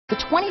The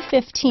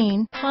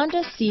 2015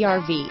 Honda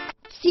CR-V.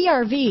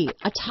 CR-V,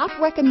 a top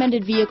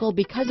recommended vehicle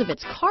because of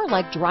its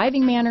car-like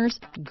driving manners,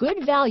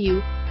 good value,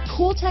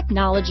 cool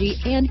technology,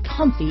 and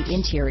comfy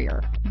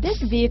interior.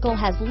 This vehicle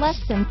has less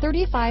than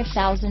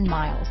 35,000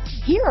 miles.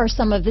 Here are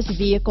some of this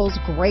vehicle's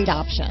great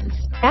options: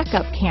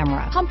 backup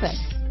camera, compass,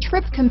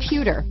 trip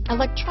computer,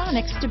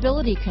 electronic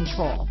stability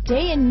control,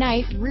 day and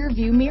night rear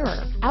view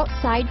mirror,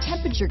 outside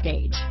temperature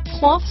gauge,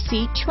 cloth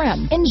seat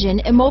trim, engine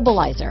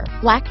immobilizer,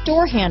 black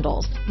door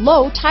handles,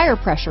 low tire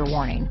pressure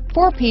warning,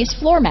 4-piece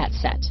floor mat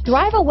set.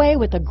 Drive away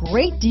with a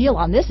great deal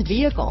on this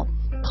vehicle.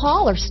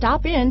 Call or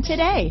stop in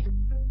today.